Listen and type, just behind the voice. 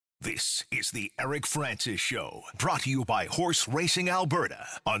This is the Eric Francis Show, brought to you by Horse Racing Alberta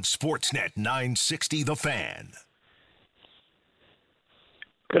on Sportsnet 960 The Fan.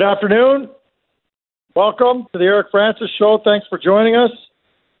 Good afternoon. Welcome to the Eric Francis Show. Thanks for joining us.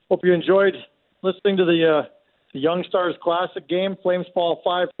 Hope you enjoyed listening to the Young Stars Classic game. Flames fall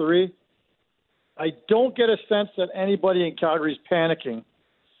 5-3. I don't get a sense that anybody in Calgary is panicking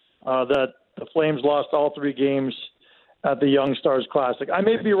that the Flames lost all three games at the Young Stars Classic. I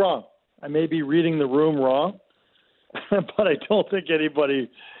may be wrong. I may be reading the room wrong, but I don't think anybody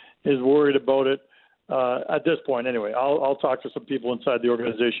is worried about it at this point. Anyway, I'll talk to some people inside the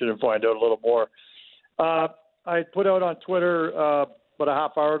organization and find out a little more. I put out on Twitter about a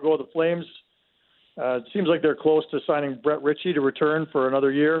half hour ago, the Flames, it seems like they're close to signing Brett Ritchie to return for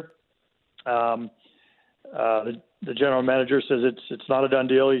another year. The general manager says it's not a done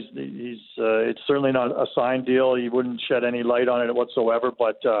deal. It's certainly not a signed deal. He wouldn't shed any light on it whatsoever,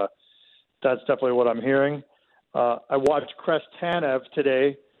 but that's definitely what I'm hearing. I watched Chris Tanev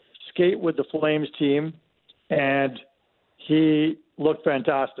today skate with the Flames team, and he looked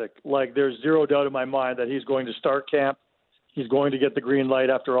fantastic. Like, there's zero doubt in my mind that he's going to start camp. He's going to get the green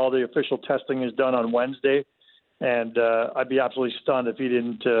light after all the official testing is done on Wednesday, and I'd be absolutely stunned if he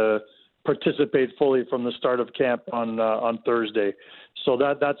didn't participate fully from the start of camp on Thursday. So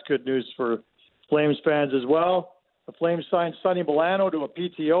that's good news for Flames fans as well. The Flames signed Sonny Milano to a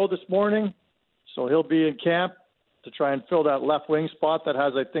PTO this morning, so he'll be in camp to try and fill that left wing spot that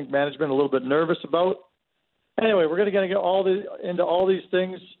has, I think, management a little bit nervous about. Anyway, we're going to get into all these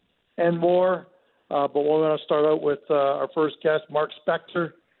things and more, but we're going to start out with our first guest, Mark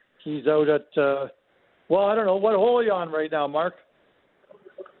Spector. He's out at, I don't know, what hole are you on right now, Mark?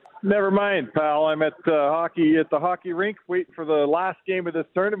 Never mind, pal. I'm at the hockey rink waiting for the last game of this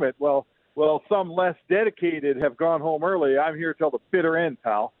tournament. Well, some less dedicated have gone home early. I'm here till the bitter end,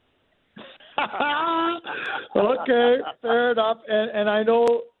 pal. Okay, fair enough. And I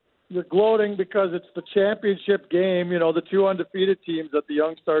know you're gloating because it's the championship game. You know, the two undefeated teams at the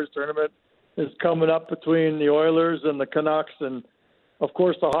Young Stars tournament is coming up between the Oilers and the Canucks. And, of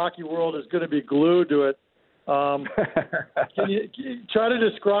course, the hockey world is going to be glued to it. Can you try to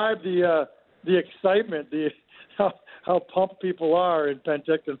describe the excitement, how pumped people are in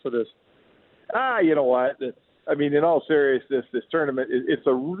Penticton for this? You know what? I mean, in all seriousness, this tournament,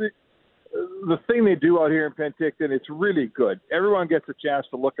 the thing they do out here in Penticton, it's really good. Everyone gets a chance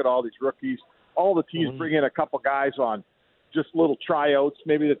to look at all these rookies. All the teams bring in a couple guys on just little tryouts,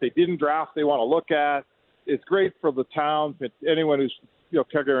 maybe that they didn't draft, they want to look at. It's great for the town. Anyone who's,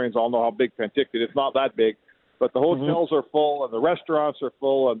 Calgarians all know how big Penticton is. It's not that big. But the hotels are full and the restaurants are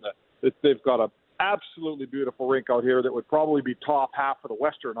full, and they've got an absolutely beautiful rink out here that would probably be top half of the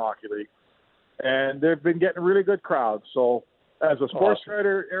Western Hockey League. And they've been getting really good crowds. So as a sports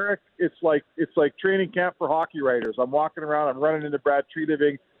writer, Eric, it's like training camp for hockey writers. I'm walking around, I'm running into Brad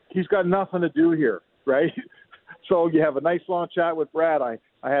Treliving. He's got nothing to do here, right? So you have a nice long chat with Brad. I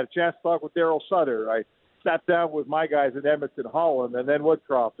had a chance to talk with Daryl Sutter. I sat down with my guys in Edmonton, Holland, and then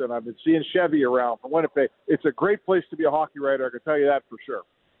Woodcroft, and I've been seeing Chevy around from Winnipeg. It's a great place to be a hockey writer, I can tell you that for sure.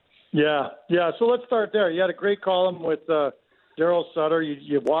 Yeah. So let's start there. You had a great column with Daryl Sutter.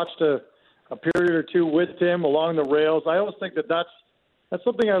 You watched a period or two with him along the rails. I always think that's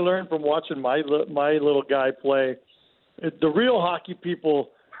something I learned from watching my little guy play. The real hockey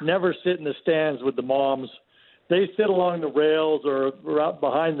people never sit in the stands with the moms. They sit along the rails or out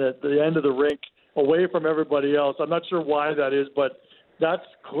behind the end of the rink, away from everybody else. I'm not sure why that is, but that's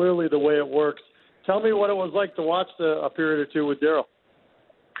clearly the way it works. Tell me what it was like to watch a period or two with Daryl.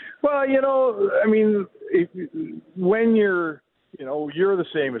 Well, when you're the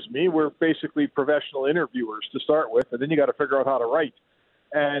same as me. We're basically professional interviewers to start with, and then you got to figure out how to write.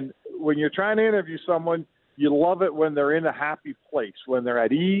 And when you're trying to interview someone, you love it when they're in a happy place, when they're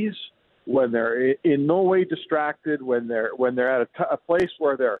at ease, when they're in no way distracted, when they're at a place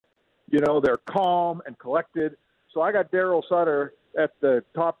where they're calm and collected. So I got Daryl Sutter at the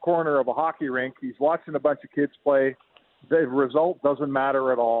top corner of a hockey rink. He's watching a bunch of kids play. The result doesn't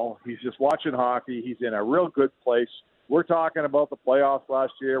matter at all. He's just watching hockey. He's in a real good place. We're talking about the playoffs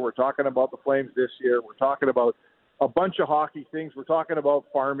last year. We're talking about the Flames this year. We're talking about a bunch of hockey things. We're talking about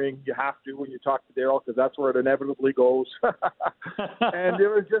farming. You have to when you talk to Daryl because that's where it inevitably goes. And it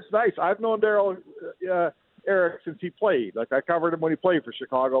was just nice. I've known Daryl Eric since he played. Like, I covered him when he played for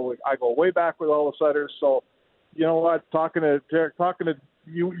Chicago. I go way back with all the Sutters. So, you know what? Talking to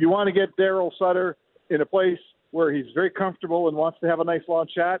you want to get Daryl Sutter in a place where he's very comfortable and wants to have a nice long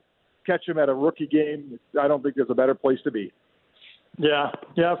chat. Catch him at a rookie game. I don't think there's a better place to be. Yeah,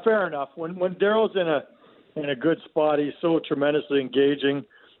 fair enough. When Daryl's in a good spot, he's so tremendously engaging.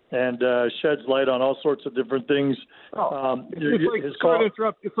 and sheds light on all sorts of different things. It's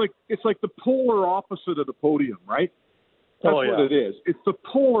like the polar opposite of the podium, right? That's what it is. It's the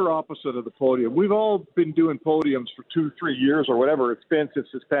polar opposite of the podium. We've all been doing podiums for 2-3 years or whatever it's been since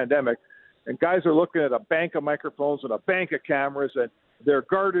this pandemic, and guys are looking at a bank of microphones and a bank of cameras, and they're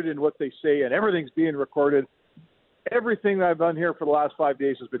guarded in what they say, and everything's being recorded. Everything I've done here for the last 5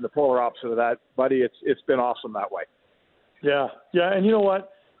 days has been the polar opposite of that, buddy. It's been awesome that way. Yeah, and you know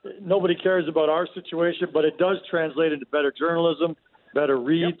what? Nobody cares about our situation, but it does translate into better journalism, better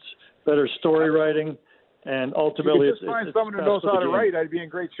reads, better story writing. And ultimately, if you just find someone who knows how to write, I'd be in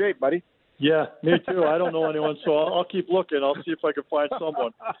great shape, buddy. Yeah, me too. I don't know anyone, so I'll keep looking. I'll see if I can find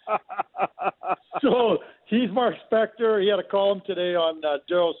someone. So he's Mark Spector. He had a column today on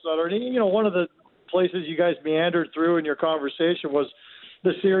Daryl Sutter. And, one of the places you guys meandered through in your conversation was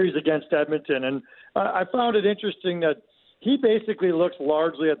the series against Edmonton. And I found it interesting that he basically looks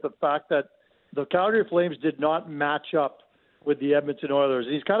largely at the fact that the Calgary Flames did not match up with the Edmonton Oilers.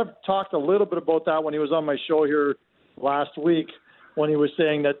 He's kind of talked a little bit about that when he was on my show here last week, when he was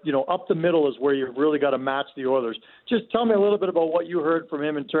saying that, up the middle is where you've really got to match the Oilers. Just tell me a little bit about what you heard from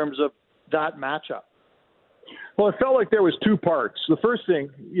him in terms of that matchup. Well, it felt like there was two parts. The first thing,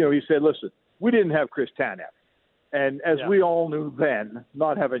 he said, listen, we didn't have Chris Tanev. And as we all knew then,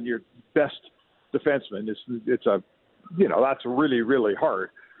 not having your best defenseman, that's really, really hard.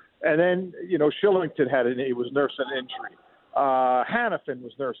 And then, Shillington was nursing an injury. Hanifin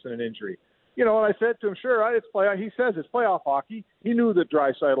was nursing an injury. And I said to him, sure, he says it's playoff hockey. He knew that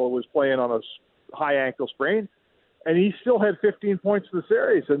Draisaitl was playing on a high ankle sprain, and he still had 15 points in the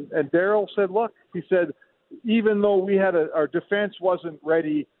series. And Daryl said, look, he said, even though we had our defense wasn't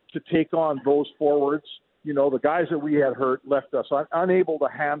ready to take on those forwards, the guys that we had hurt left us unable to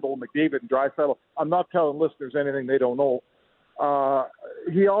handle McDavid and Draisaitl. I'm not telling listeners anything they don't know.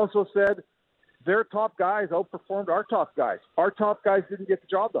 He also said their top guys outperformed our top guys. Our top guys didn't get the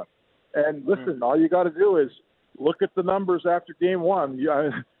job done. And listen, all you got to do is look at the numbers after game one.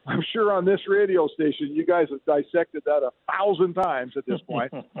 I'm sure on this radio station, you guys have dissected that 1,000 times at this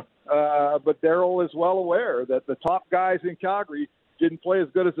point. But Daryl is well aware that the top guys in Calgary didn't play as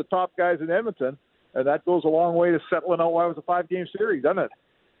good as the top guys in Edmonton. And that goes a long way to settling out why it was a 5-game series, doesn't it?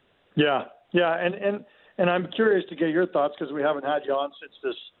 Yeah. And I'm curious to get your thoughts because we haven't had you on since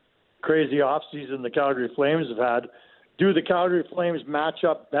this crazy offseason the Calgary Flames have had. Do the Calgary Flames match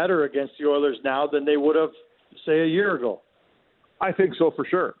up better against the Oilers now than they would have, say, a year ago? I think so for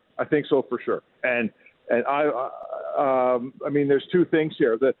sure. And I mean, there's two things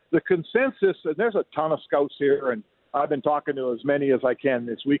here. The consensus, and there's a ton of scouts here, and I've been talking to as many as I can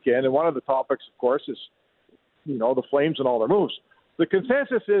this weekend. And one of the topics, of course, is, the Flames and all their moves. The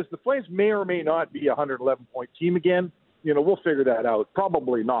consensus is the Flames may or may not be a 111-point team again. We'll figure that out.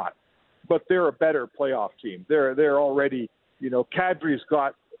 Probably not. But they're a better playoff team. They're already, Kadri's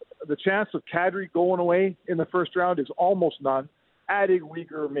got the chance of Kadri going away in the first round is almost none. Adding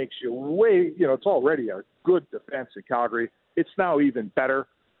Weegar makes you way, it's already a good defense in Calgary. It's now even better.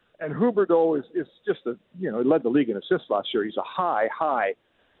 And Huberdeau is just he led the league in assists last year. He's a high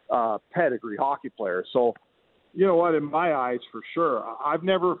pedigree hockey player. So, you know what, in my eyes, for sure, I've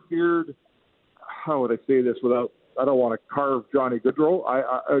never feared, how would I say this without, I don't want to carve Johnny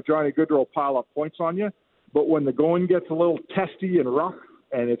Gaudreau. Johnny Gaudreau pile up points on you. But when the going gets a little testy and rough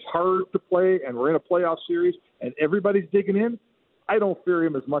and it's hard to play and we're in a playoff series and everybody's digging in, I don't fear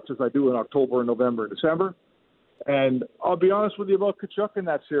him as much as I do in October and November and December. And I'll be honest with you about Tkachuk in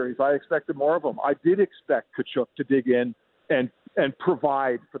that series. I expected more of him. I did expect Tkachuk to dig in and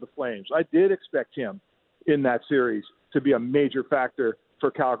provide for the Flames. I did expect him in that series to be a major factor for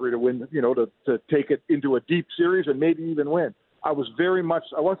Calgary to win, to take it into a deep series and maybe even win. I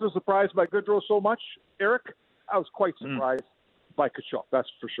wasn't surprised by Gaudreau so much, Eric. I was quite surprised by Tkachuk, that's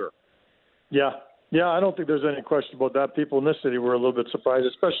for sure. Yeah, I don't think there's any question about that. People in this city were a little bit surprised,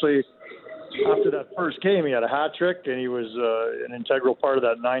 especially after that first game. He had a hat trick, and he was an integral part of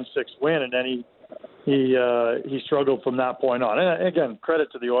that 9-6 win, and then he struggled from that point on. And again,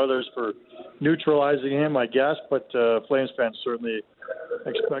 credit to the Oilers for neutralizing him, I guess, but Flames fans certainly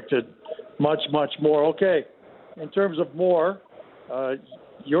expected much, much more. Okay, in terms of more,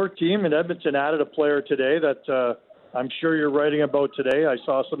 your team in Edmonton added a player today that I'm sure you're writing about today. I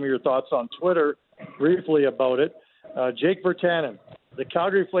saw some of your thoughts on Twitter briefly about it. Jake Virtanen. The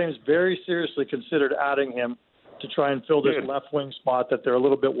Calgary Flames very seriously considered adding him to try and fill this left wing spot that they're a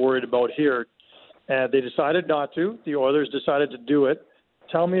little bit worried about here. And they decided not to. The Oilers decided to do it.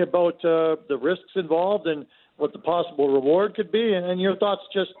 Tell me about the risks involved and what the possible reward could be and your thoughts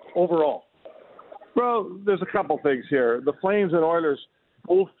just overall. Well, there's a couple things here. The Flames and Oilers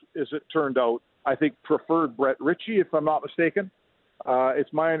both as it turned out, I think preferred Brett Ritchie, if I'm not mistaken.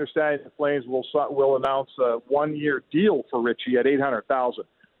 It's my understanding the Flames will announce a 1-year deal for Ritchie at $800,000.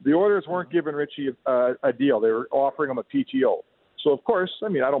 The Oilers weren't giving Ritchie a deal; they were offering him a PTO. So of course, I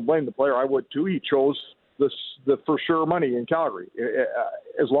mean, I don't blame the player. I would too. He chose the for sure money in Calgary.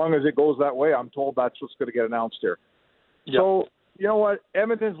 As long as it goes that way, I'm told that's what's going to get announced here. Yep. So you know what?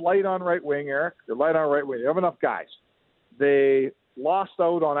 Edmonton's light on right wing, Eric. They're light on right wing. They have enough guys. They lost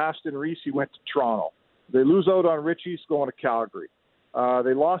out on Aston Reese. He went to Toronto. They lose out on Ritchie's going to Calgary.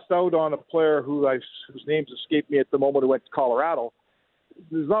 They lost out on a player whose names escape me at the moment who went to Colorado.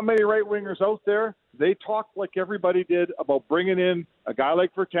 There's not many right wingers out there. They talked like everybody did about bringing in a guy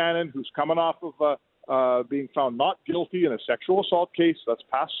like Virtanen, who's coming off of being found not guilty in a sexual assault case. That's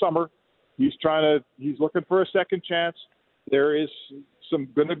past summer. He's looking for a second chance. There is some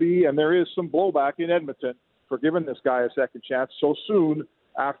blowback in Edmonton for giving this guy a second chance so soon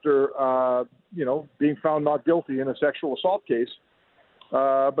after being found not guilty in a sexual assault case.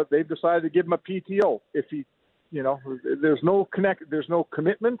 But they've decided to give him a PTO if he. There's no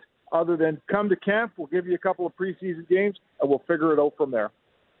commitment other than come to camp. We'll give you a couple of preseason games, and we'll figure it out from there.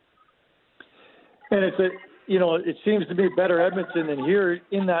 And it seems to be better Edmonton than here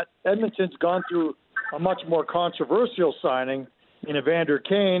in that Edmonton's gone through a much more controversial signing in Evander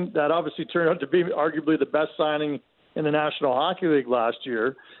Kane that obviously turned out to be arguably the best signing in the National Hockey League last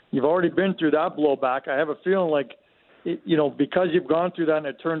year. You've already been through that blowback. I have a feeling like, because you've gone through that and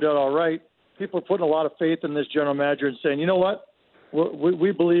it turned out all right, people are putting a lot of faith in this general manager and saying, you know what,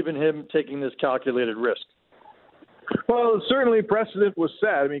 we believe in him taking this calculated risk. Well, certainly precedent was set.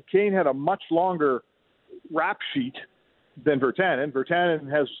 I mean, Kane had a much longer rap sheet than Virtanen. Virtanen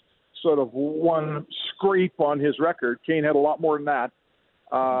has sort of one scrape on his record. Kane had a lot more than that.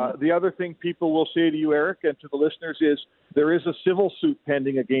 The other thing people will say to you, Eric, and to the listeners is there is a civil suit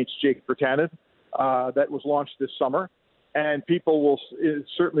pending against Jake Virtanen that was launched this summer. And people will,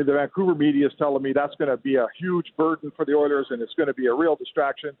 certainly the Vancouver media is telling me that's going to be a huge burden for the Oilers and it's going to be a real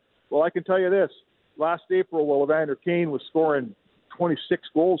distraction. Well, I can tell you this. Last April, while Evander Kane was scoring 26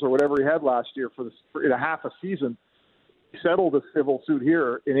 goals or whatever he had last year in a half a season, he settled a civil suit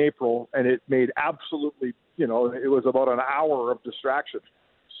here in April, and it made absolutely, it was about an hour of distraction.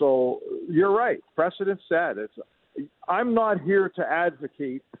 So you're right. Precedent set. I'm not here to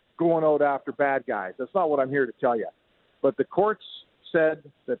advocate going out after bad guys. That's not what I'm here to tell you. But the courts said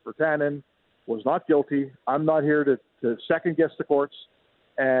that Virtanen was not guilty. I'm not here to second-guess the courts.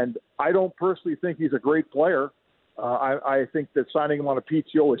 And I don't personally think he's a great player. I think that signing him on a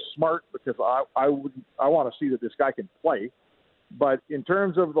PTO is smart because I want to see that this guy can play. But in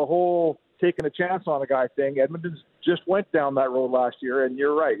terms of the whole taking a chance on a guy thing, Edmonton just went down that road last year, and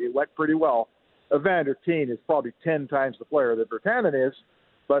you're right, it went pretty well. Evander Kane is probably 10 times the player that Virtanen is,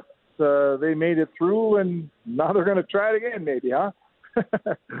 but they made it through, and now they're going to try it again, maybe, huh?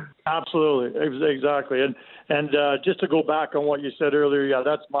 Absolutely, exactly. And just to go back on what you said earlier, yeah,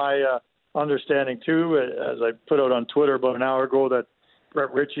 that's my understanding too. As I put out on Twitter about an hour ago, that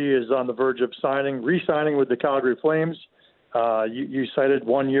Brett Ritchie is on the verge of re-signing with the Calgary Flames. You cited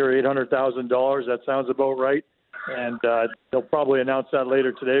 1 year, $800,000. That sounds about right. And they'll probably announce that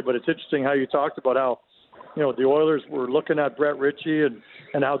later today. But it's interesting how you talked about how, the Oilers were looking at Brett Ritchie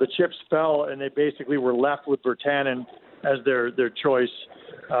and how the chips fell, and they basically were left with Virtanen as their choice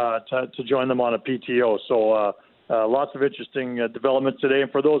to join them on a PTO. So lots of interesting developments today. And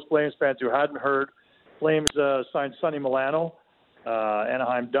for those Flames fans who hadn't heard, Flames signed Sonny Milano,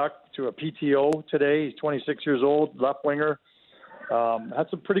 Anaheim Duck, to a PTO today. He's 26 years old, left winger. Had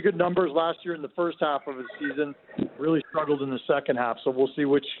some pretty good numbers last year in the first half of his season. Really struggled in the second half. So we'll see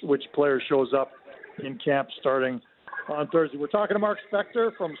which player shows up in camp starting on Thursday. We're talking to Mark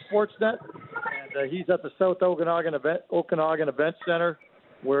Spector from Sportsnet, and he's at the South Okanagan Event Center,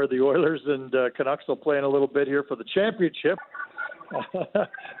 where the Oilers and Canucks will play in a little bit here for the championship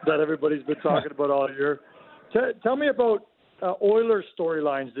that everybody's been talking about all year. Tell me about Oilers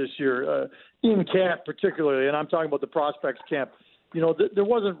storylines this year, in camp particularly, and I'm talking about the prospects camp. There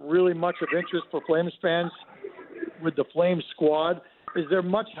wasn't really much of interest for Flames fans with the Flames squad. Is there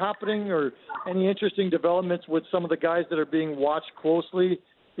much happening or any interesting developments with some of the guys that are being watched closely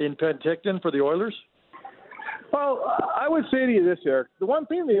in Penticton for the Oilers? Well, I would say to you this, Eric. The one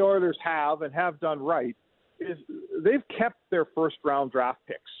thing the Oilers have and have done right is they've kept their first-round draft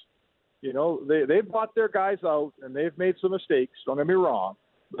picks. They've bought their guys out, and they've made some mistakes, don't get me wrong,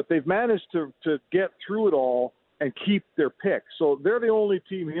 but they've managed to get through it all and keep their picks. So they're the only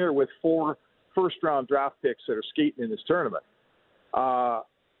team here with 4 first-round draft picks that are skating in this tournament.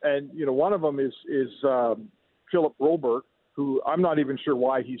 And one of them is Philip Broberg, who I'm not even sure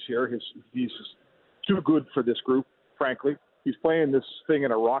why he's here. He's too good for this group, frankly. He's playing this thing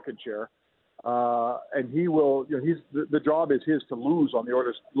in a rocking chair. And he will, the job is his to lose on the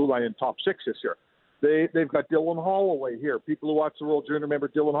Oilers blue line in top six this year. They've got Dylan Holloway here. People who watch the World Junior remember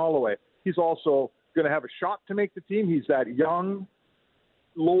Dylan Holloway. He's also going to have a shot to make the team. He's that young,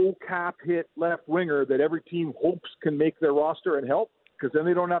 low cap hit left winger that every team hopes can make their roster and help, because then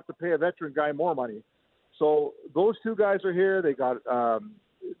they don't have to pay a veteran guy more money. So those two guys are here. They got, I'll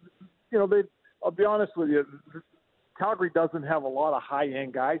be honest with you, Calgary doesn't have a lot of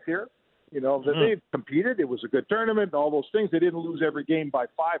high-end guys here. They've competed. It was a good tournament, all those things. They didn't lose every game by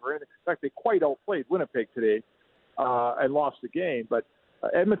 5 or anything. In fact, they quite outplayed Winnipeg today and lost the game. But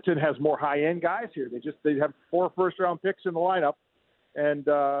Edmonton has more high-end guys here. They have 4 first-round picks in the lineup. And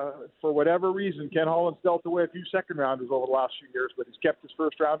for whatever reason, Ken Holland's dealt away a few second-rounders over the last few years, but he's kept his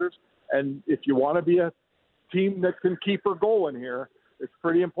first-rounders. And if you want to be a team that can keep her going here, it's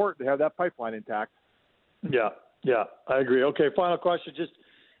pretty important to have that pipeline intact. Yeah, I agree. Okay, final question.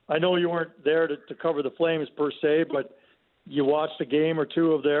 I know you weren't there to cover the Flames per se, but you watched a game or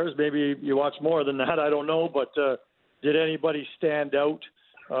two of theirs. Maybe you watched more than that. I don't know. But did anybody stand out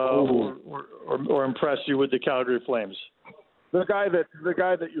or impress you with the Calgary Flames? The guy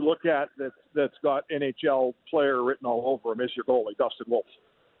that you look at that's got NHL player written all over him is your goalie, Dustin Wolf.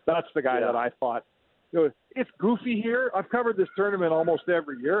 That's the guy that I thought. It's goofy here. I've covered this tournament almost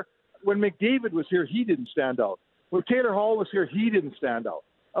every year. When McDavid was here, he didn't stand out. When Taylor Hall was here, he didn't stand out.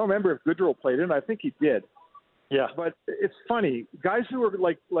 I don't remember if Goodrow played in. I think he did. Yeah. But it's funny. Guys who are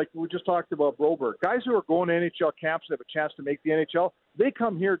like we just talked about Broberg, guys who are going to NHL camps and have a chance to make the NHL, they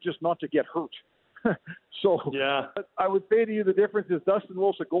come here just not to get hurt. So yeah. I would say to you the difference is Dustin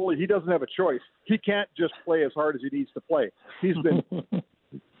Wolf's a goalie. He doesn't have a choice. He can't just play as hard as he needs to play. He's been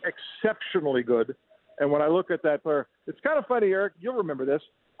exceptionally good. And when I look at that player, it's kind of funny, Eric. You'll remember this.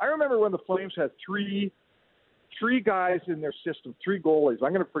 I remember when the Flames had three guys in their system, 3 goalies.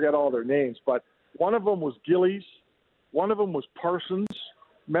 I'm going to forget all their names, but one of them was Gillies. One of them was Parsons.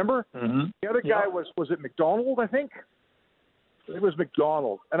 Remember? Mm-hmm. The other guy was it McDonald, I think? It was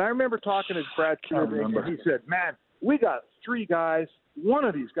McDonald. And I remember talking to Brad Keeler, and he said, man, we got 3 guys. One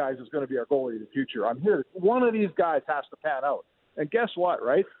of these guys is going to be our goalie in the future. I'm here. One of these guys has to pan out. And guess what,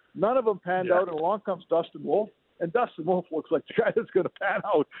 right? None of them panned out, and along comes Dustin Wolf. And Dustin Wolf looks like the guy that's going to pan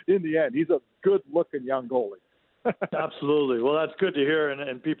out in the end. He's a good-looking young goalie. Absolutely. Well, that's good to hear,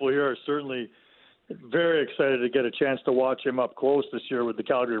 and people here are certainly very excited to get a chance to watch him up close this year with the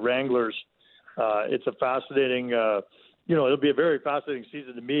Calgary Wranglers. It's a fascinating, it'll be a very fascinating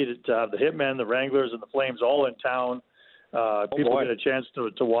season to me to have the Hitmen, the Wranglers, and the Flames all in town. People get a chance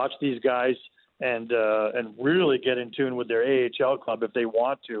to watch these guys and really get in tune with their AHL club if they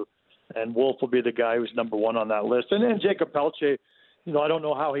want to. And Wolf will be the guy who's number 1 on that list. And then Jacob Pelche, I don't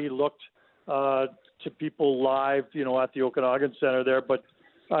know how he looked to people live, at the Okanagan Center there. But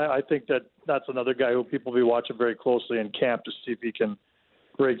I think that's another guy who people will be watching very closely in camp to see if he can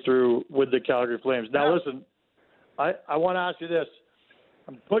break through with the Calgary Flames. Now, listen, I want to ask you this.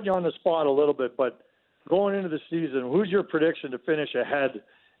 I'm putting you on the spot a little bit, but going into the season, who's your prediction to finish ahead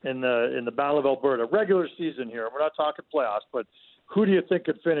in the Battle of Alberta? Regular season here. We're not talking playoffs, but who do you think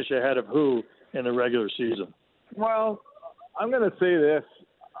could finish ahead of who in the regular season? Well, I'm going to say this.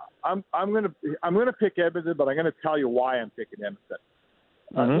 I'm going to pick Edmonton, but I'm going to tell you why I'm picking Edmonton.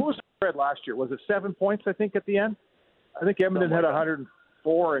 What was the spread last year? Was it 7 points, I think, at the end? I think Edmonton had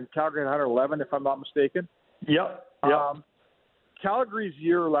 104 and Calgary had 111, if I'm not mistaken. Yep. Calgary's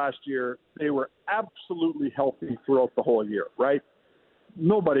year last year, they were absolutely healthy throughout the whole year, right?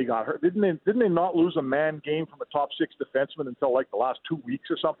 Nobody got hurt. Didn't they not lose a man game from a top 6 defenseman until like the last 2 weeks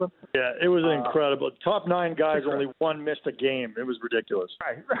or something? Yeah, it was incredible. Top 9 guys, only one missed a game. It was ridiculous.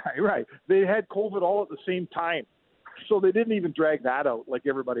 Right. They had COVID all at the same time. So they didn't even drag that out like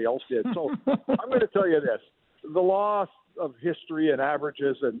everybody else did. So I'm going to tell you this. The law of history and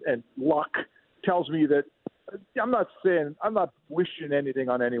averages and luck tells me that I'm not wishing anything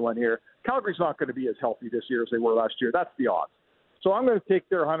on anyone here. Calgary's not going to be as healthy this year as they were last year. That's the odds. So I'm going to take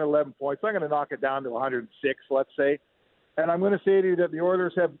their 111 points. I'm going to knock it down to 106, let's say. And I'm going to say to you that the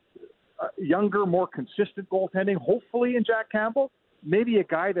Oilers have younger, more consistent goaltending, hopefully in Jack Campbell. Maybe a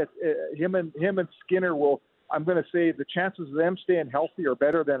guy that him and Skinner will, I'm going to say the chances of them staying healthy are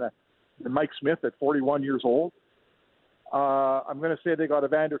better than Mike Smith at 41 years old. I'm going to say they got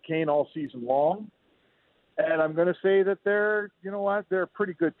Evander Kane all season long. And I'm going to say that they're a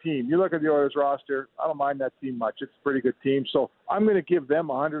pretty good team. You look at the Oilers roster, I don't mind that team much. It's a pretty good team. So I'm going to give them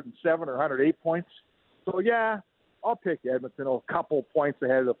 107 or 108 points. So, yeah, I'll pick Edmonton a couple points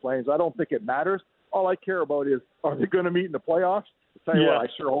ahead of the Flames. I don't think it matters. All I care about is, are they going to meet in the playoffs? I'll tell you what, I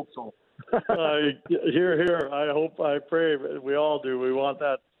sure hope so. Here. I pray. We all do. We want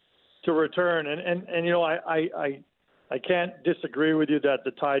that to return. And you know, I can't disagree with you that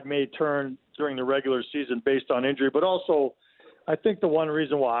the tide may turn during the regular season based on injury, but also I think the one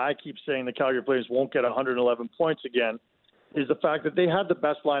reason why I keep saying the Calgary Flames won't get 111 points again is the fact that they had the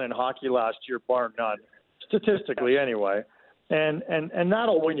best line in hockey last year, bar none, statistically anyway. And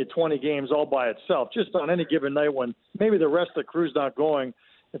that'll win you 20 games all by itself, just on any given night when maybe the rest of the crew's not going.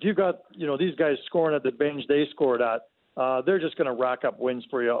 If you've got, you know, these guys scoring at the binge they scored at, they're just going to rack up wins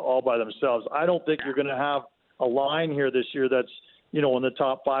for you all by themselves. I don't think you're going to have a line here this year that's, you know, in the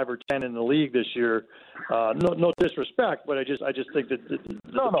top 5 or 10 in the league this year. No disrespect, but I just think that the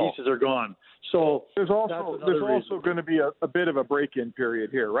pieces are gone. So there's also going to be a bit of a break-in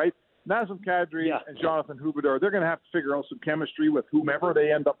period here, right? Nazem Kadri and Jonathan Huberdeau, they're going to have to figure out some chemistry with whomever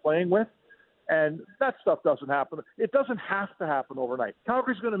they end up playing with. And that stuff doesn't happen. It doesn't have to happen overnight.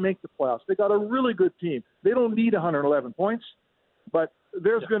 Calgary's going to make the playoffs. They got a really good team. They don't need 111 points, but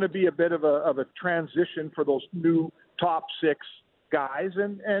there's going to be a bit of a transition for those new top 6 guys.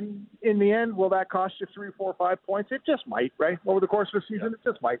 And in the end, will that cost you 3, 4, 5 points? It just might, right? Over the course of the season, it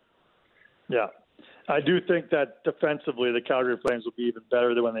just might. Yeah. I do think that defensively the Calgary Flames will be even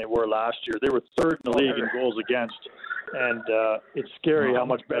better than when they were last year. They were 3rd in the league in goals against, and it's scary how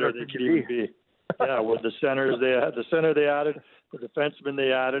much better they could even be. Yeah, with the centers they had, the center they added, the defenseman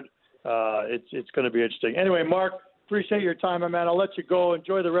they added, it's going to be interesting. Anyway, Mark, appreciate your time, my man. I'll let you go.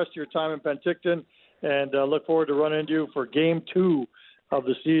 Enjoy the rest of your time in Penticton, and look forward to running into you for Game 2 of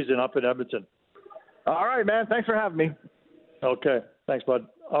the season up in Edmonton. All right, man. Thanks for having me. Okay. Thanks, bud.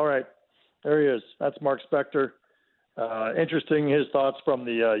 All right. There he is. That's Mark Spector. Interesting, his thoughts from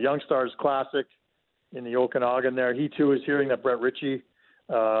the Young Stars Classic in the Okanagan there. He, too, is hearing that Brett Ritchie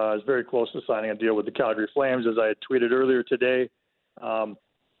is very close to signing a deal with the Calgary Flames, as I had tweeted earlier today.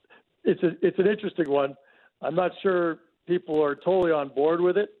 It's an interesting one. I'm not sure people are totally on board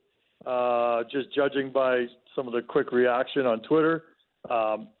with it, just judging by some of the quick reaction on Twitter.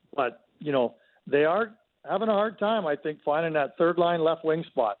 But, you know, they are having a hard time, I think, finding that third-line left wing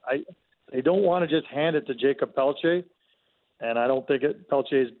spot. They don't want to just hand it to Jacob Pelche, and I don't think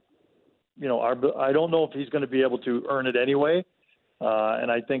Pelche's, you know, I don't know if he's going to be able to earn it anyway. And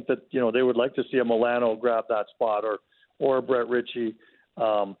I think that, you know, they would like to see a Milano grab that spot or Brett Ritchie.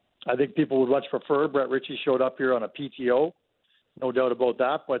 I think people would much prefer Brett Ritchie showed up here on a PTO, no doubt about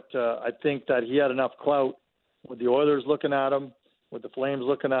that. But I think that he had enough clout with the Oilers looking at him, with the Flames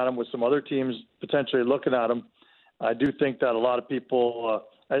looking at him, with some other teams potentially looking at him. I do think that a lot of people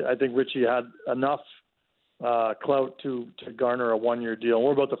I think Ritchie had enough clout to garner a 1-year deal. And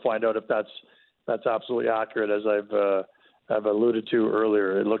we're about to find out if that's absolutely accurate, as I've alluded to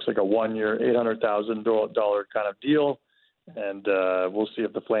earlier. It looks like a 1-year, $800,000 kind of deal, and we'll see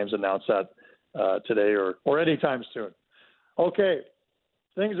if the Flames announce that today or anytime soon. Okay,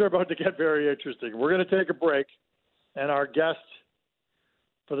 things are about to get very interesting. We're going to take a break, and our guest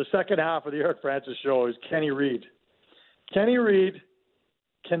for the second half of the Eric Francis Show is Kenny Reed. Kenny Reed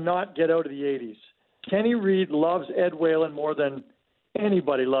cannot get out of the 80s. Kenny Reed loves Ed Whalen more than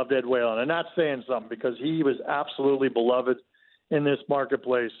anybody loved Ed Whalen, and that's saying something because he was absolutely beloved in this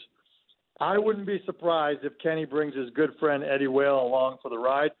marketplace. I wouldn't be surprised if Kenny brings his good friend Eddie Whalen along for the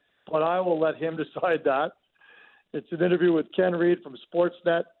ride, but I will let him decide that. It's an interview with Ken Reed from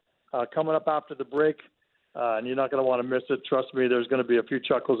Sportsnet coming up after the break, and you're not going to want to miss it. Trust me, there's going to be a few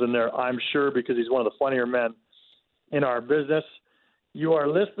chuckles in there, I'm sure, because he's one of the funnier men in our business. You are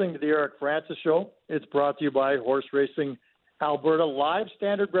listening to the Eric Francis Show. It's brought to you by Horse Racing Alberta, live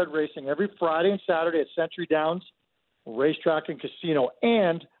standardbred racing every Friday and Saturday at Century Downs Racetrack and Casino,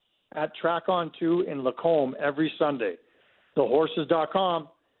 and at Track On 2 in Lacombe every Sunday. Thehorses.com,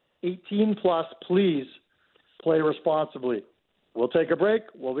 18 plus, please play responsibly. We'll take a break.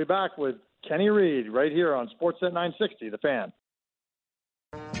 We'll be back with Kenny Reed right here on Sportsnet 960, The Fan.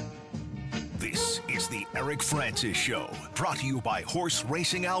 This is the Eric Francis Show, brought to you by Horse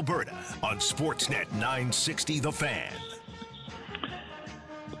Racing Alberta on Sportsnet 960 The Fan.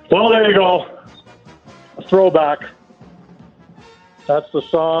 Well, there you go. A throwback. That's the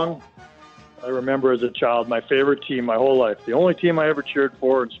song I remember as a child. My favorite team my whole life. The only team I ever cheered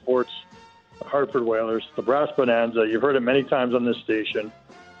for in sports, the Hartford Whalers, the Brass Bonanza. You've heard it many times on this station.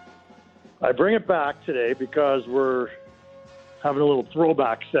 I bring it back today because we're having a little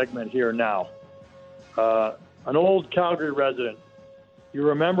throwback segment here now. An old Calgary resident. You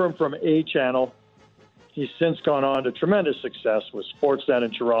remember him from A Channel. He's since gone on to tremendous success with Sportsnet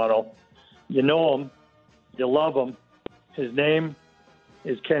in Toronto. You know him. You love him. His name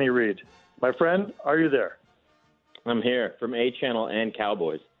is Kenny Reed. My friend, are you there? I'm here from A Channel and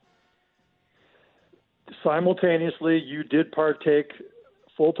Cowboys. Simultaneously, you did partake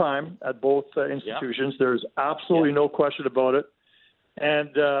full-time at both institutions. There's absolutely no question about it. And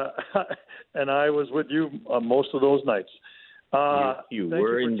and I was with you most of those nights. You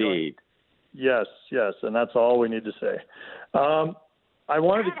were indeed. Yes, and that's all we need to say. I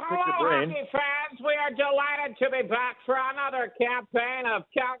wanted to pick your brain. Hockey fans, we are delighted to be back for another campaign of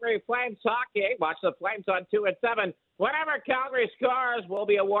Calgary Flames hockey. Watch the Flames on 2 and 7. Whenever Calgary scores, we'll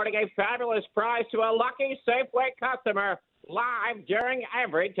be awarding a fabulous prize to a lucky Safeway customer live during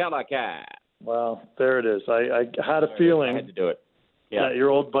every telecast. Well, there it is. I had a feeling I had to do it. that your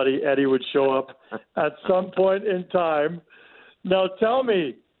old buddy Eddie would show up at some point in time. Now, tell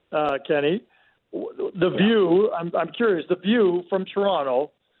me, Kenny, the view, I'm curious, the view from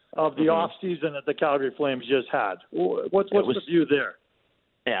Toronto of the off season that the Calgary Flames just had. What's the view there?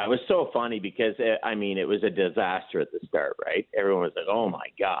 Yeah, it was so funny because, it was a disaster at the start, right? Everyone was like, oh, my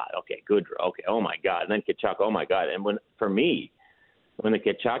God. Okay, Goodrow. Okay, oh, my God. And then Tkachuk, oh, my God. And when the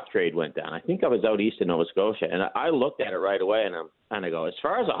Tkachuk trade went down, I think I was out east in Nova Scotia, and I looked at it right away, and I go, as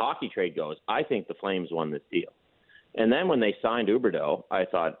far as a hockey trade goes, I think the Flames won this deal. And then when they signed Huberdeau, I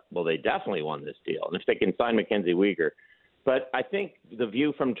thought, well, they definitely won this deal. And if they can sign Mackenzie Weegar. But I think the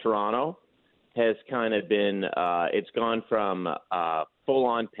view from Toronto has kind of been it's gone from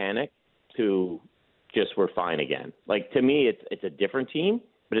full-on panic to just we're fine again. Like, to me, it's a different team,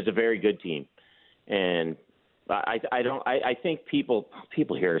 but it's a very good team. And I think people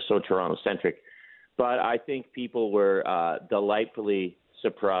here are so Toronto-centric, but I think people were delightfully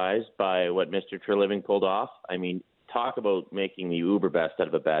surprised by what Mr. Treliving pulled off. I mean, talk about making the uber best out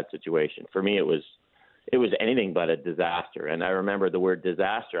of a bad situation. For me, it was anything but a disaster. And I remember the word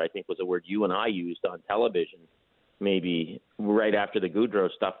disaster, I think, was a word you and I used on television maybe right after the Goodrow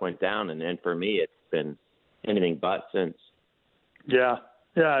stuff went down. And for me, it's been anything but since. Yeah,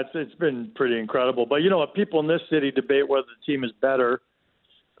 it's been pretty incredible. But, people in this city debate whether the team is better,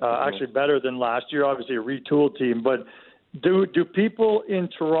 actually better than last year, obviously a retooled team. But do people in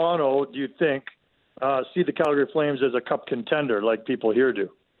Toronto, do you think, see the Calgary Flames as a cup contender like people here do?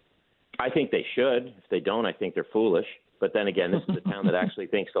 I think they should. If they don't, I think they're foolish. But then again, this is a town that actually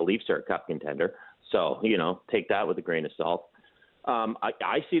thinks the Leafs are a cup contender. So, take that with a grain of salt.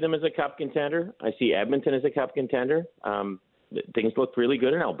 I see them as a cup contender. I see Edmonton as a cup contender. Things look really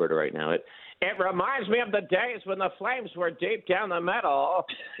good in Alberta right now. It reminds me of the days when the Flames were deep down the middle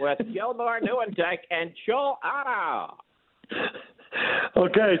with Gilmore Newendijk and Joel Otto.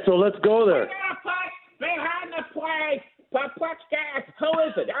 Okay, so let's go there. Behind the plate, Poplinski. Who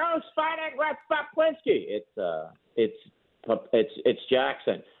is it? Who's fighting with Poplinski? It's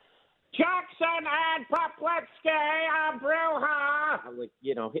Jackson. Jackson and Poplinski, Bruja. Like,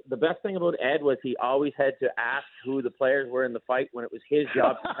 the best thing about Ed was he always had to ask who the players were in the fight when it was his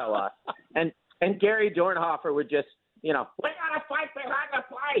job to tell us. And Gary Dornhofer would just, we got to fight behind the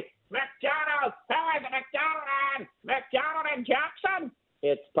plate. McDonald, who is it? McDonald and Jackson?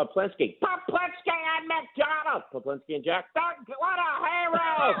 It's Poplinski. Poplinski and McDonald. Poplinski and Jackson. What a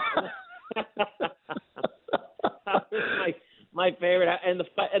hero! My favorite, and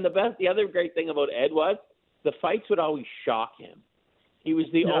the other great thing about Ed was the fights would always shock him. He was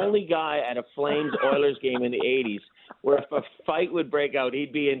the only guy at a Flames Oilers game in the 80s where if a fight would break out,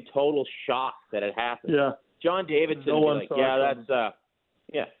 he'd be in total shock that it happened. Yeah. John Davidson would be like,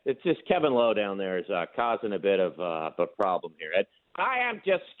 it's just Kevin Lowe down there is causing a bit of a problem here, Ed. I am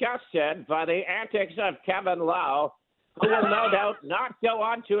disgusted by the antics of Kevin Lowe, who will no doubt not go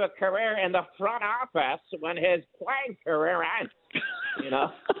on to a career in the front office when his playing career ends.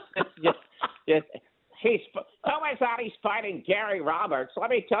 He's fighting Gary Roberts. Let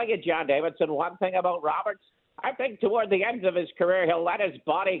me tell you, John Davidson, one thing about Roberts. I think toward the end of his career, he'll let his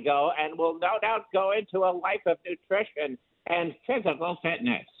body go and will no doubt go into a life of nutrition and physical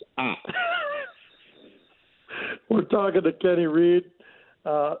fitness. We're talking to Kenny Reed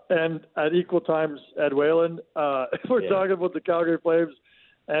and at equal times Ed Whalen. We're talking about the Calgary Flames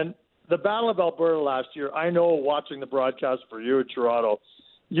and the Battle of Alberta last year. I know watching the broadcast for you in Toronto,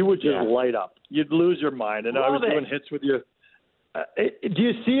 you would just light up. You'd lose your mind. And I was doing hits with you. Do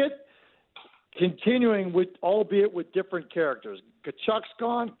you see it continuing, albeit with different characters? Kachuk's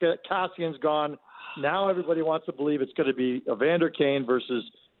gone. Cassian's gone. Now everybody wants to believe it's going to be Evander Kane versus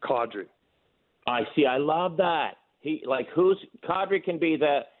Kadri. I see. I love that. Kadri can be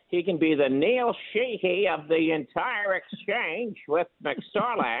the Neil Sheehy of the entire exchange with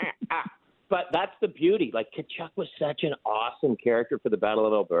McSorley. But that's the beauty. Like, Tkachuk was such an awesome character for the Battle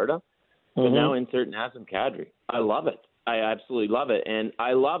of Alberta. But now insert Nazem Kadri. I love it. I absolutely love it. And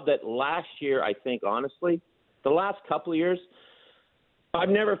I love that last year, I think, honestly, the last couple of years, I've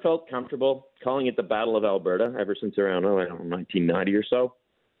never felt comfortable calling it the Battle of Alberta ever since around, 1990 or so.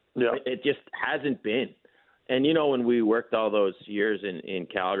 Yeah. It just hasn't been. And, when we worked all those years in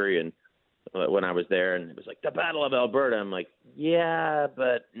Calgary and when I was there and it was like the Battle of Alberta, I'm like, yeah,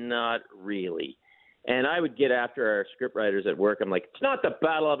 but not really. And I would get after our script writers at work. I'm like, it's not the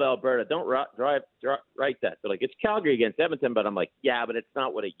Battle of Alberta. Don't write that. They're like, it's Calgary against Edmonton. But I'm like, yeah, but it's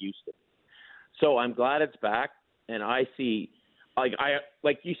not what it used to be. So I'm glad it's back. And I see,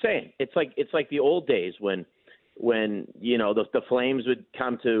 like you saying, it's like the old days when the Flames would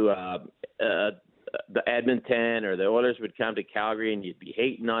come to the Edmonton or the Oilers would come to Calgary and you'd be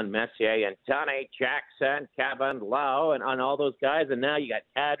hating on Messier and Tony Jackson, Kevin Lowe, and on all those guys. And now you got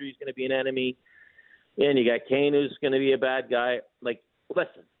Kadri who's going to be an enemy. And you got Kane who's going to be a bad guy. Like,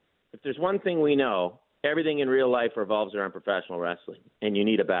 listen, if there's one thing we know, everything in real life revolves around professional wrestling, and you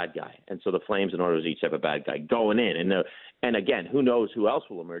need a bad guy. And so the Flames and Oilers each have a bad guy going in. And again, who knows who else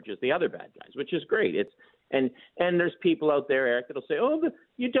will emerge as the other bad guys, which is great. And there's people out there, Eric, that'll say,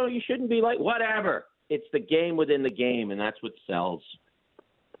 you shouldn't be like, whatever. It's the game within the game, and that's what sells.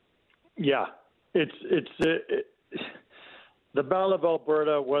 Yeah, it's the Battle of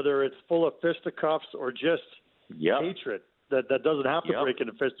Alberta, whether it's full of fisticuffs or just hatred that doesn't have to break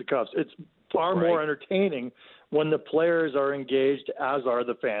into fisticuffs. It's far more entertaining when the players are engaged, as are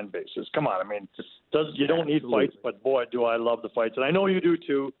the fan bases. Come on, I mean, you don't need fights, but boy, do I love the fights. And I know you do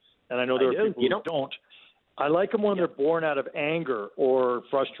too, and I know there are people who don't. I like them when they're born out of anger or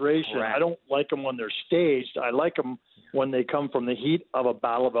frustration. Correct. I don't like them when they're staged. I like them when they come from the heat of a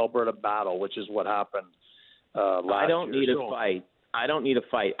Battle of Alberta battle, which is what happened last year. I don't need a fight. I don't need a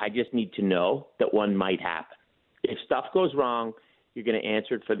fight. I just need to know that one might happen. If stuff goes wrong, you're going to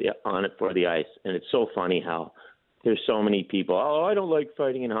answer it for the ice. And it's so funny how there's so many people, I don't like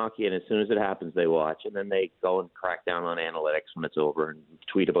fighting in hockey. And as soon as it happens, they watch. And then they go and crack down on analytics when it's over and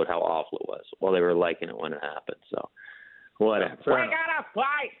tweet about how awful it was while they were liking it when it happened. So whatever. We got a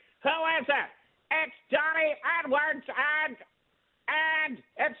fight. Who is it? It's Donnie Edwards and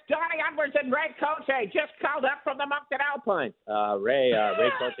it's Donnie Edwards and Ray Cote just called up from the Moncton Alpine. Ray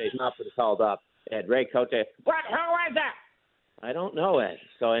Cote's not been called up. Ed, Ray Cote. But who is it? I don't know, Ed.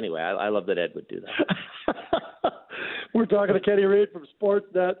 So anyway, I love that Ed would do that. We're talking to Kenny Reid from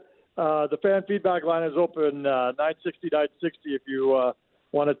Sportsnet. The fan feedback line is open 960-960 if you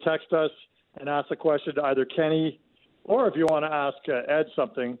want to text us and ask a question to either Kenny or if you want to ask Ed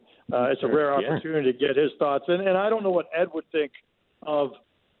something. It's a rare opportunity to get his thoughts. And I don't know what Ed would think of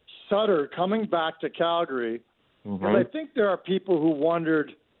Sutter coming back to Calgary. Mm-hmm. And I think there are people who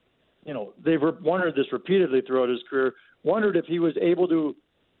wondered, they've wondered this repeatedly throughout his career, wondered if he was able to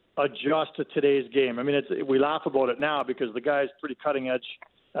adjust to today's game. I mean, we laugh about it now because the guy's pretty cutting edge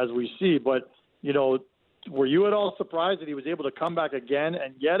as we see. But, were you at all surprised that he was able to come back again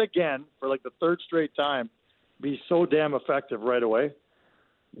and yet again for like the third straight time be so damn effective right away?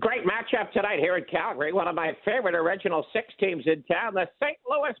 Great matchup tonight here in Calgary. One of my favorite Original Six teams in town, the St.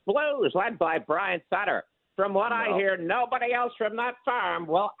 Louis Blues, led by Brian Sutter. From what I hear, nobody else from that farm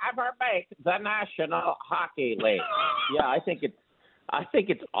will ever make the National Hockey League. Yeah, I think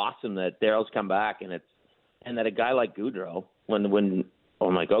it's awesome that Daryl's come back and that a guy like Gaudreau, when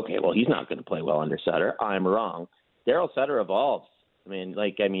I'm like, okay, well, he's not going to play well under Sutter. I'm wrong. Daryl Sutter evolves.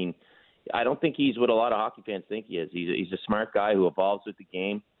 I don't think he's what a lot of hockey fans think he is. He's a smart guy who evolves with the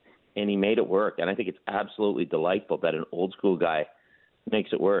game, and he made it work. And I think it's absolutely delightful that an old school guy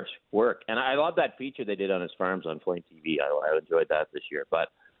makes it work. And I love that feature they did on his farms on Flame TV. I enjoyed that this year. But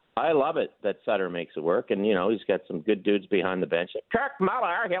I love it that Sutter makes it work. And, he's got some good dudes behind the bench. Kirk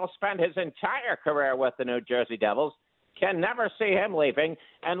Muller, he'll spend his entire career with the New Jersey Devils. Can never see him leaving.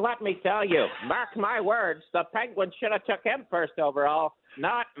 And let me tell you, mark my words, the Penguins should have took him first overall,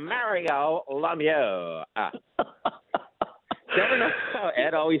 not Mario Lemieux. Do you ever know how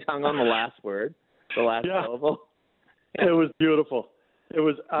Ed always hung on the last word, the last syllable? It was beautiful. It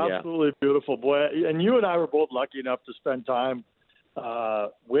was absolutely beautiful, boy. And you and I were both lucky enough to spend time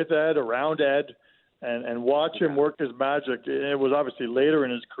with Ed, around Ed, and watch him work his magic. It was obviously later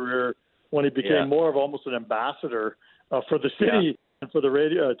in his career when he became more of almost an ambassador for the city and for the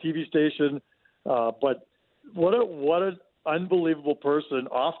radio TV station. But what an unbelievable person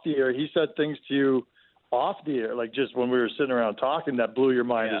off the air. He said things to you off the air, like just when we were sitting around talking, that blew your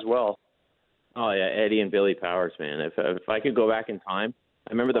mind as well. Oh, yeah, Eddie and Billy Powers, man. If I could go back in time,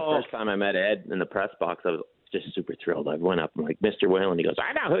 I remember the first time I met Ed in the press box, I was just super thrilled. I went up and like, Mr. Whalen, he goes,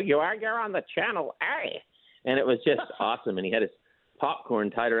 I know who you are. You're on the Channel A. And it was just awesome. And he had his popcorn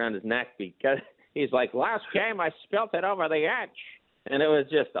tied around his neck because He's like, last game I spilt it over the edge. And it was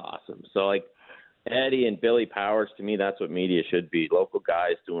just awesome. So, like, Eddie and Billy Powers, to me, that's what media should be. Local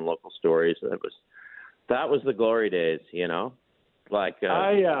guys doing local stories. That was the glory days, you know? Like,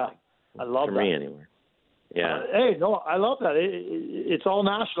 I love for that. me, anyway. Yeah. Hey, no, I love that. It's all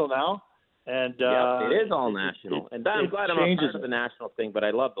national now. And yeah, it is all national. And I'm glad I'm a part of the national thing, but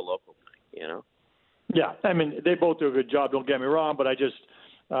I love the local thing, you know? Yeah, I mean, they both do a good job, don't get me wrong, but I just,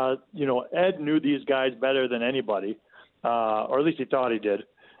 Ed knew these guys better than anybody, or at least he thought he did.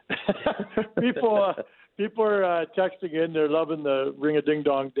 People are texting in, they're loving the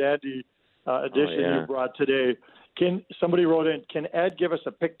Ring-a-Ding-Dong Dandy edition you brought today. Somebody wrote in, can Ed give us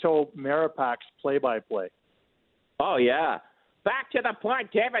a Pictou Maripax play-by-play? Oh, yeah. Back to the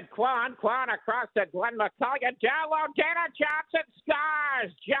point, David Kwan across to Glenn McCullough. Down low, Dana Johnson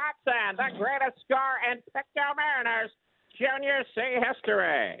scores. Johnson, the greatest score in Pictou Mariners Junior C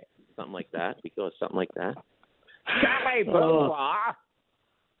history. Something like that. We go with something like that. Charlie Boudoir.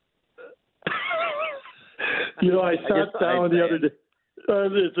 I sat down the other day.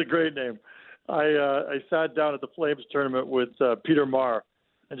 It's a great name. I sat down at the Flames tournament with Peter Marr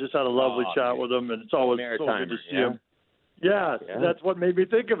and just had a lovely chat with him, and it's always so good to see him. Yeah, that's what made me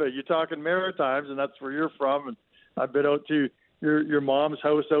think of it. You're talking Maritimes, and that's where you're from. And I've been out to your mom's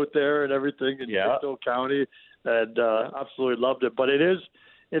house out there and everything in Pictou County, and absolutely loved it. But it is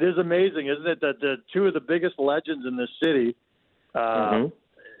amazing, isn't it, that the two of the biggest legends in this city, not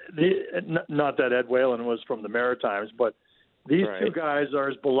that Ed Whalen was from the Maritimes, but these two guys are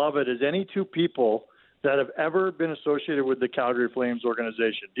as beloved as any two people that have ever been associated with the Calgary Flames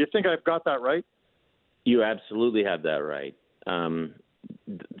organization. Do you think I've got that right? You absolutely have that right. You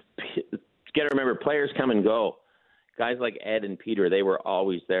got to remember, players come and go. Guys like Ed and Peter, they were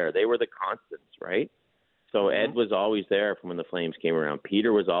always there. They were the constants, right? So Ed was always there from when the Flames came around.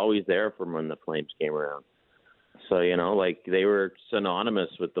 Peter was always there from when the Flames came around. So, they were synonymous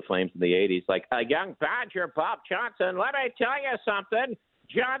with the Flames in the 80s. Like, a young Badger, Bob Johnson, let me tell you something.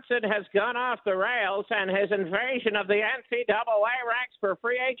 Johnson has gone off the rails, and his invasion of the NCAA ranks for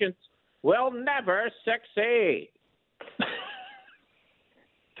free agents will never succeed.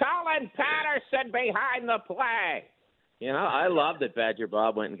 Colin Patterson behind the play. I love that Badger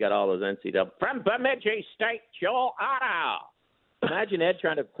Bob went and got all those NCAA. From Bemidji State, Joel Otto. Imagine Ed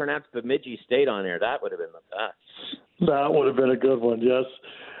trying to pronounce Bemidji State on air. That would have been the best. That would have been a good one, yes.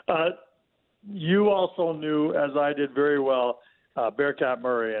 You also knew, as I did very well, Bearcat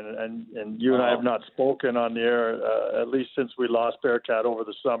Murray, and you and I have not spoken on the air, at least since we lost Bearcat over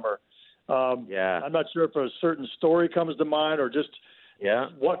the summer. I'm not sure if a certain story comes to mind or just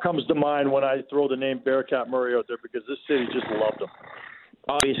what comes to mind when I throw the name Bearcat Murray out there, because this city just loved him.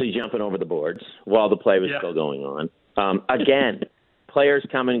 Obviously jumping over the boards while the play was still going on. Again, players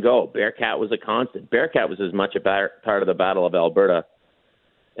come and go. Bearcat was a constant. Bearcat was as much a part of the Battle of Alberta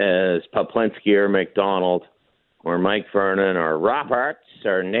as Poplinski or McDonald or Mike Vernon or Roberts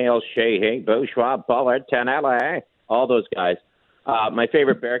or Neil Sheehy, Bourgeois, Bullard, Tanella, all those guys. My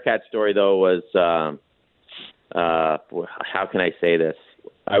favorite Bearcat story, though, was, how can I say this?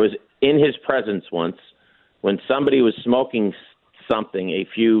 I was in his presence once when somebody was smoking something a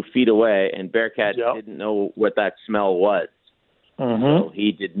few feet away, and Bearcat didn't know what that smell was. So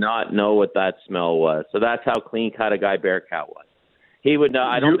he did not know what that smell was. So that's how clean-cut a guy Bearcat was. He would not.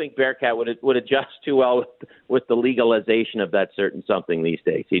 I don't think Bearcat would adjust too well with the legalization of that certain something these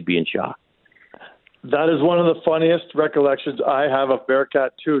days. He'd be in shock. That is one of the funniest recollections I have of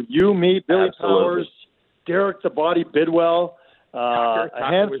Bearcat, too. You, me, Billy Powers, Derek the Body Bidwell, Tucker a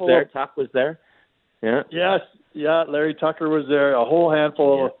handful was there. Tuck was there. Yeah. Yes. Yeah, Larry Tucker was there. A whole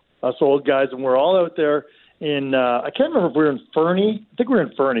handful of us old guys, and we're all out there in. I can't remember if we were in Fernie. I think we were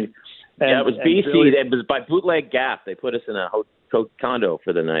in Fernie. And, it was BC. Billy, it was by Bootleg Gap. They put us in a condo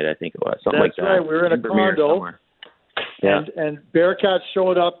for the night. I think it was something like that. That's right. We were in a condo. Yeah. And Bearcat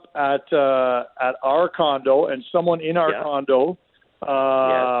showed up at our condo, and someone in our condo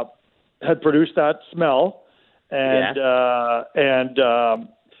had produced that smell, and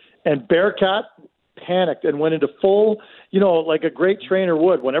Bearcat panicked and went into full, like a great trainer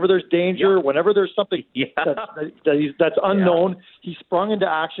would. Whenever there's danger, whenever there's something that's unknown, he sprung into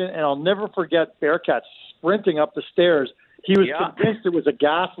action. And I'll never forget Bearcat sprinting up the stairs. He was convinced it was a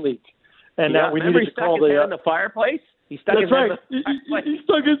gas leak, and that we needed to call the fireplace. He stuck his head in the fireplace. He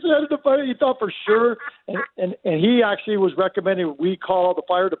stuck his head in the fire. He thought for sure, and he actually was recommending we call the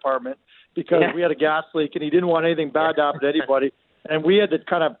fire department because we had a gas leak, and he didn't want anything bad to happen to anybody. And we had to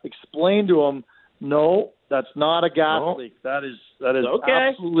kind of explain to him, no, that's not a gas leak. That is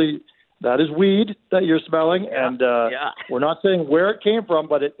absolutely That is weed that you're smelling, and we're not saying where it came from,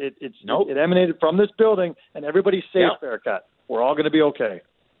 but it emanated from this building, and everybody's safe, Bearcat. We're all going to be okay.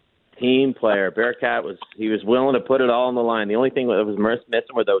 Team player. Bearcat was willing to put it all on the line. The only thing that was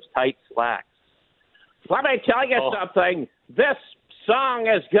missing were those tight slacks. Let me tell you something. This song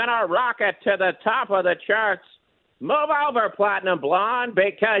is going to rocket to the top of the charts. Move over, Platinum Blonde,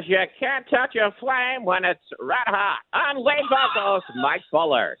 because you can't touch a flame when it's red hot. On lead vocals, Mike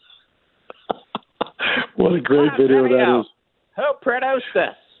Bullard. What a great video that is. Who produced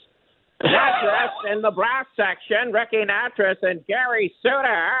this? Natras in the brass section, Ricky Natras and Gary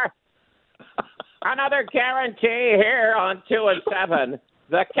Suter. Another guarantee here on 2 and 7.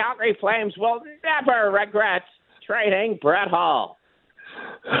 The Calgary Flames will never regret trading Brett Hall.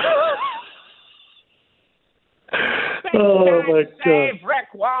 Oh, my God. Save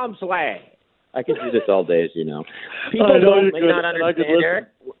Rick Walmsley. I could do this all day, as you know. People may not understand, Eric.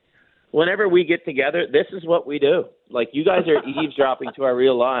 Whenever we get together, this is what we do. Like, you guys are eavesdropping to our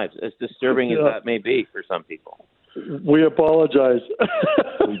real lives, as disturbing as that may be for some people. We apologize.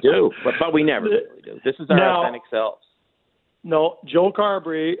 We do, but we never really do. This is our authentic selves. No, Joe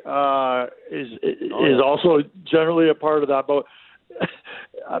Carberry is also generally a part of that. But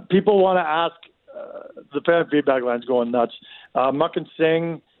people want to ask, the fan feedback line's going nuts. Muck and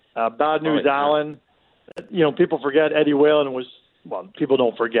Sing, Bad News Allen. You know, people forget Eddie Whalen was. Well, people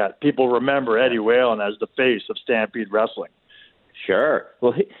don't forget. People remember Eddie Whalen as the face of Stampede Wrestling. Sure.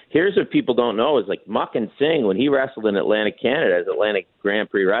 Well, here's what people don't know is like Muck and Sing, when he wrestled in Atlantic Canada as Atlantic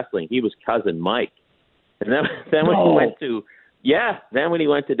Grand Prix Wrestling, he was Cousin Mike. And then when he went to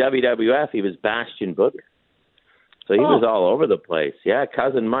WWF, he was Bastion Booger. So he was all over the place. Yeah,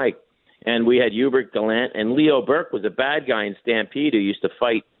 Cousin Mike. And we had Hubert Gallant, and Leo Burke was a bad guy in Stampede who used to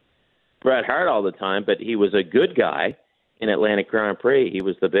fight Bret Hart all the time, but he was a good guy in Atlantic Grand Prix. He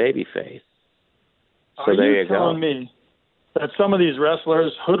was the baby face. So there you go. Are you telling me that some of these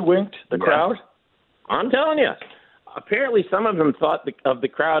wrestlers hoodwinked the crowd? I'm telling you. Apparently some of them thought of the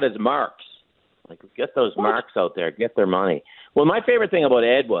crowd as marks. Like, get those marks out there. Get their money. Well, my favorite thing about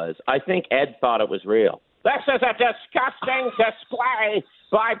Ed was, I think Ed thought it was real. This is a disgusting display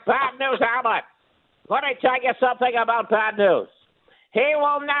by Bad News Outlet. Let me tell you something about Bad News. He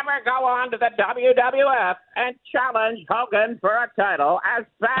will never go on to the WWF and challenge Hogan for a title as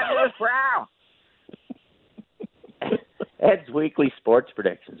Bad News Brown. Ed's weekly sports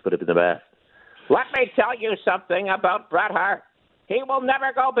predictions would have been the best. Let me tell you something about Bret Hart. He will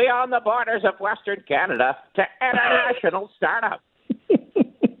never go beyond the borders of Western Canada to international stardom.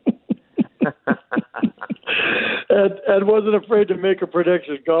 Ed wasn't afraid to make a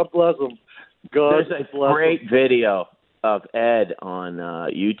prediction. God bless him. There's a great video of Ed on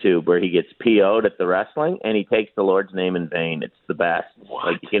YouTube where he gets PO'd at the wrestling and he takes the Lord's name in vain. It's the best. What?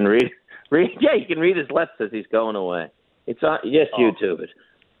 Like, you can read you can read his lips as he's going away. It's on YouTube it.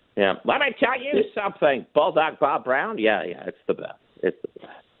 Yeah. Let me tell you something. Bulldog Bob Brown? Yeah, it's the best. It's the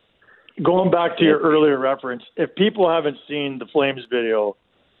best. Going back to your earlier reference, if people haven't seen the Flames video,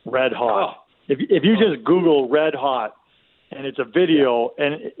 Red Hot, if you just Google Red Hot, and it's a video,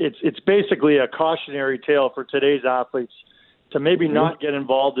 and it's basically a cautionary tale for today's athletes to maybe not get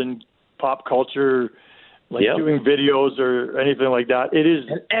involved in pop culture, like doing videos or anything like that. It is.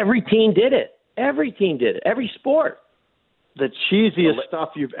 And every team did it. Every team did it. Every sport. The cheesiest stuff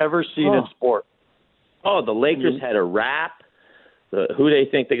you've ever seen in sport. Oh, the Lakers had a rap. Who they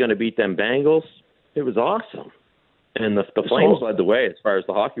think they're going to beat them Bengals. It was awesome. And the Flames led the way as far as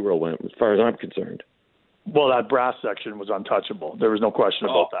the hockey world went, as far as I'm concerned. Well, that brass section was untouchable. There was no question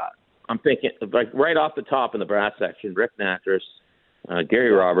about that. I'm thinking, like, right off the top in the brass section, Rick Natras,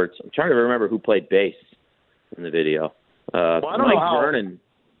 Gary Roberts. I'm trying to remember who played bass in the video.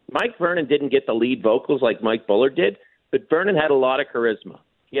 Mike Vernon didn't get the lead vocals like Mike Bullard did, but Vernon had a lot of charisma.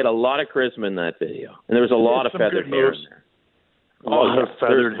 He had a lot of charisma in that video, and there was a lot of feathered hair in there. A lot of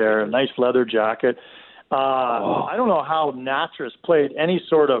feathered hair, a nice leather jacket. I don't know how Natras played any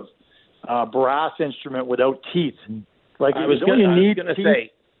sort of brass instrument without teeth. Like, I was going to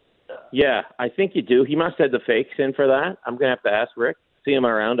say, yeah, I think you do. He must have the fakes in for that. I'm going to have to ask Rick. See him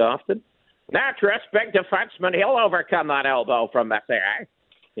around often. Natras, big defenseman, he'll overcome that elbow from back there.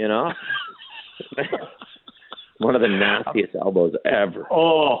 You know? One of the nastiest elbows ever.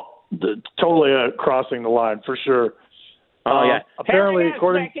 Totally crossing the line, for sure. Oh, yeah. Apparently,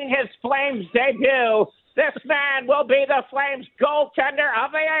 making his Flames debut, this man will be the Flames goaltender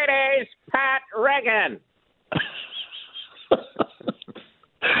of the 80s, Pat Regan.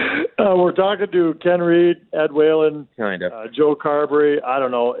 We're talking to Ken Reed, Ed Whalen, kind of. Joe Carberry. I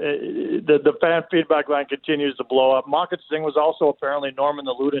don't know. The fan feedback line continues to blow up. Mockett Singh was also apparently Norman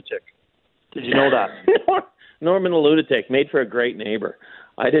the Lunatic Did you know that? Norman the Lunatic, made for a great neighbor.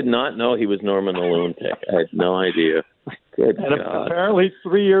 I did not know he was Norman the Lunatic. I had no idea. Good and God. Apparently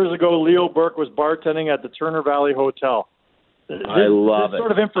 3 years ago, Leo Burke was bartending at the Turner Valley Hotel. I love this it.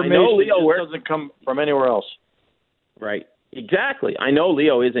 sort of information doesn't come from anywhere else. Right. Exactly. I know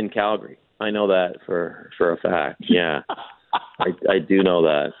Leo is in Calgary. I know that for a fact. Yeah. I do know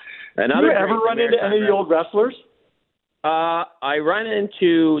that. Do you ever run into any of the old wrestlers? I run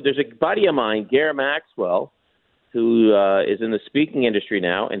into, there's a buddy of mine, Gare Maxwell, who is in the speaking industry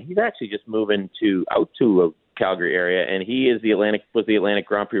now, and he's actually just moving out to a Calgary area, and he is was the Atlantic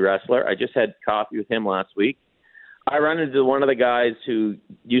Grand Prix wrestler. I just had coffee with him last week. I run into one of the guys who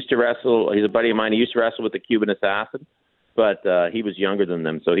used to wrestle. He's a buddy of mine. He used to wrestle with the Cuban Assassin, but he was younger than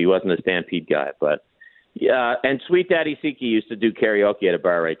them, so he wasn't a Stampede guy. But yeah, and Sweet Daddy Siki used to do karaoke at a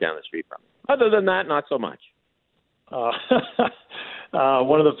bar right down the street from me. Other than that, not so much.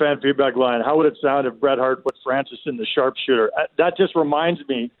 One of the fan feedback line, how would it sound if Bret Hart put Francis in the sharpshooter? That just reminds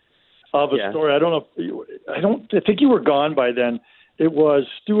me of a story. I think you were gone by then. It was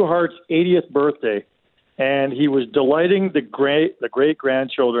Stu Hart's 80th birthday, and he was delighting the great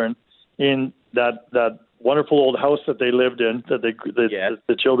grandchildren in that wonderful old house that they lived in, that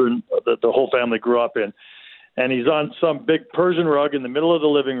the children, the whole family grew up in. And he's on some big Persian rug in the middle of the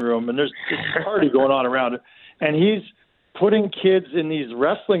living room, and there's this party going on around it. And he's putting kids in these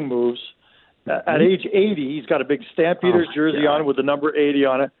wrestling moves at age 80. He's got a big Stampeders jersey on with the number 80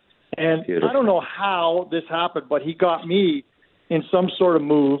 on it. And I don't know how this happened, but he got me in some sort of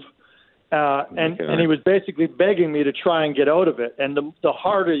move. And he was basically begging me to try and get out of it. And the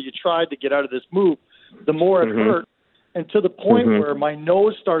harder you tried to get out of this move, the more it hurt. And to the point where my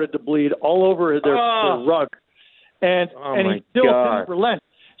nose started to bleed all over their rug. And he still didn't relent.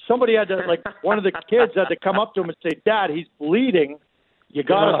 Somebody had to, one of the kids had to come up to him and say, Dad, he's bleeding. You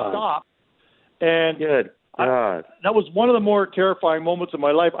got to stop. And that was one of the more terrifying moments of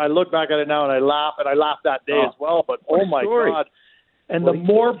my life. I look back at it now and I laugh, and I laughed that day as well. But, my God. And the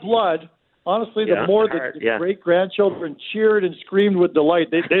more blood, honestly, the more the great-grandchildren cheered and screamed with delight.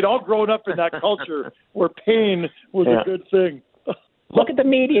 They'd all grown up in that culture where pain was a good thing. Look at the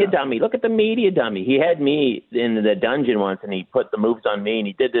media dummy. He had me in the dungeon once, and he put the moves on me, and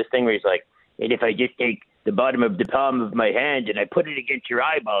he did this thing where he's like, and if I just take the bottom of the palm of my hand and I put it against your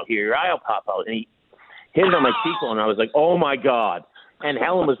eyeball here, your eye will pop out. And he hit it on my cheekbone, and I was like, oh, my God. And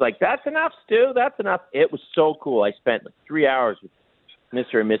Helen was like, that's enough, Stu, that's enough. It was so cool. I spent 3 hours with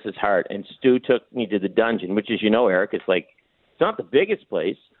Mr. and Mrs. Hart, and Stu took me to the dungeon, which, as you know, Eric, it's not the biggest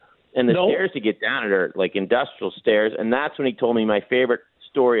place. And the stairs to get down it are like industrial stairs. And that's when he told me my favorite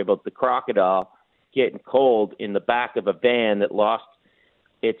story about the crocodile getting cold in the back of a van that lost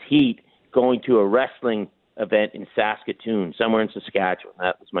its heat going to a wrestling event in Saskatoon, somewhere in Saskatchewan.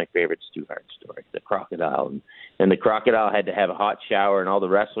 That was my favorite Stu Hart story, the crocodile. And the crocodile had to have a hot shower, and all the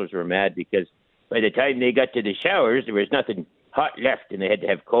wrestlers were mad because by the time they got to the showers, there was nothing hot left, and they had to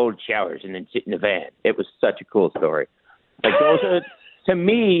have cold showers and then sit in the van. It was such a cool story. Those are, to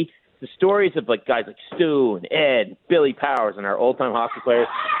me, the stories of guys like Stu and Ed and Billy Powers and our old-time hockey players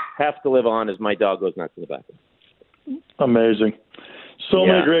have to live on as my dog goes nuts in the bathroom. Amazing. So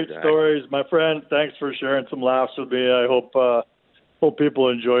many great stories. My friend, thanks for sharing some laughs with me. I hope people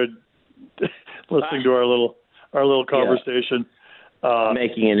enjoyed listening to our little conversation.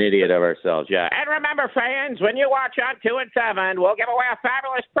 Making an idiot of ourselves, And remember, fans, when you watch on 2 and 7, we'll give away a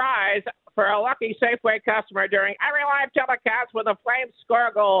fabulous prize for a lucky Safeway customer during every live telecast with a Flames score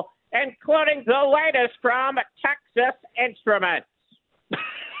goal, including the latest from Texas Instruments.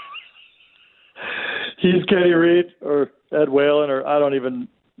 He's Kenny Reed or Ed Whalen or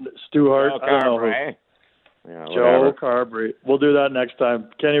Stu Hart. Joe Carberry. Joe Carberry. We'll do that next time.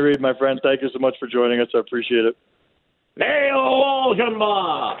 Kenny Reed, my friend, thank you so much for joining us. I appreciate it. See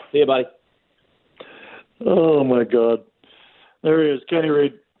you, buddy. Oh, my God. There he is, Kenny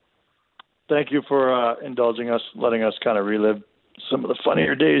Reed. Thank you for indulging us, letting us kind of relive some of the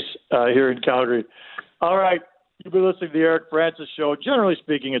funnier days here in Calgary. All right. You've been listening to the Eric Francis Show. Generally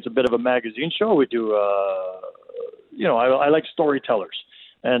speaking, it's a bit of a magazine show. We do, I like storytellers.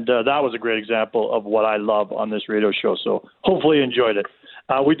 And that was a great example of what I love on this radio show. So hopefully you enjoyed it.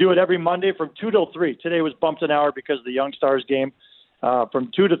 We do it every Monday from 2 till 3. Today was bumped an hour because of the Young Stars game.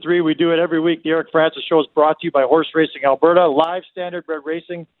 From 2 to 3, we do it every week. The Eric Francis Show is brought to you by Horse Racing Alberta, live standardbred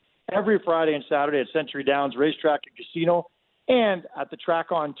racing every Friday and Saturday at Century Downs Racetrack and Casino, and at the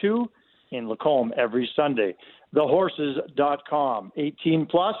Track On 2 in Lacombe every Sunday. Thehorses.com. 18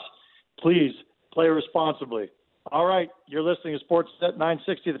 plus. Please play responsibly. All right, you're listening to Sportsnet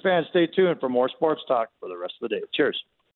 960 The Fan. Stay tuned for more sports talk for the rest of the day. Cheers.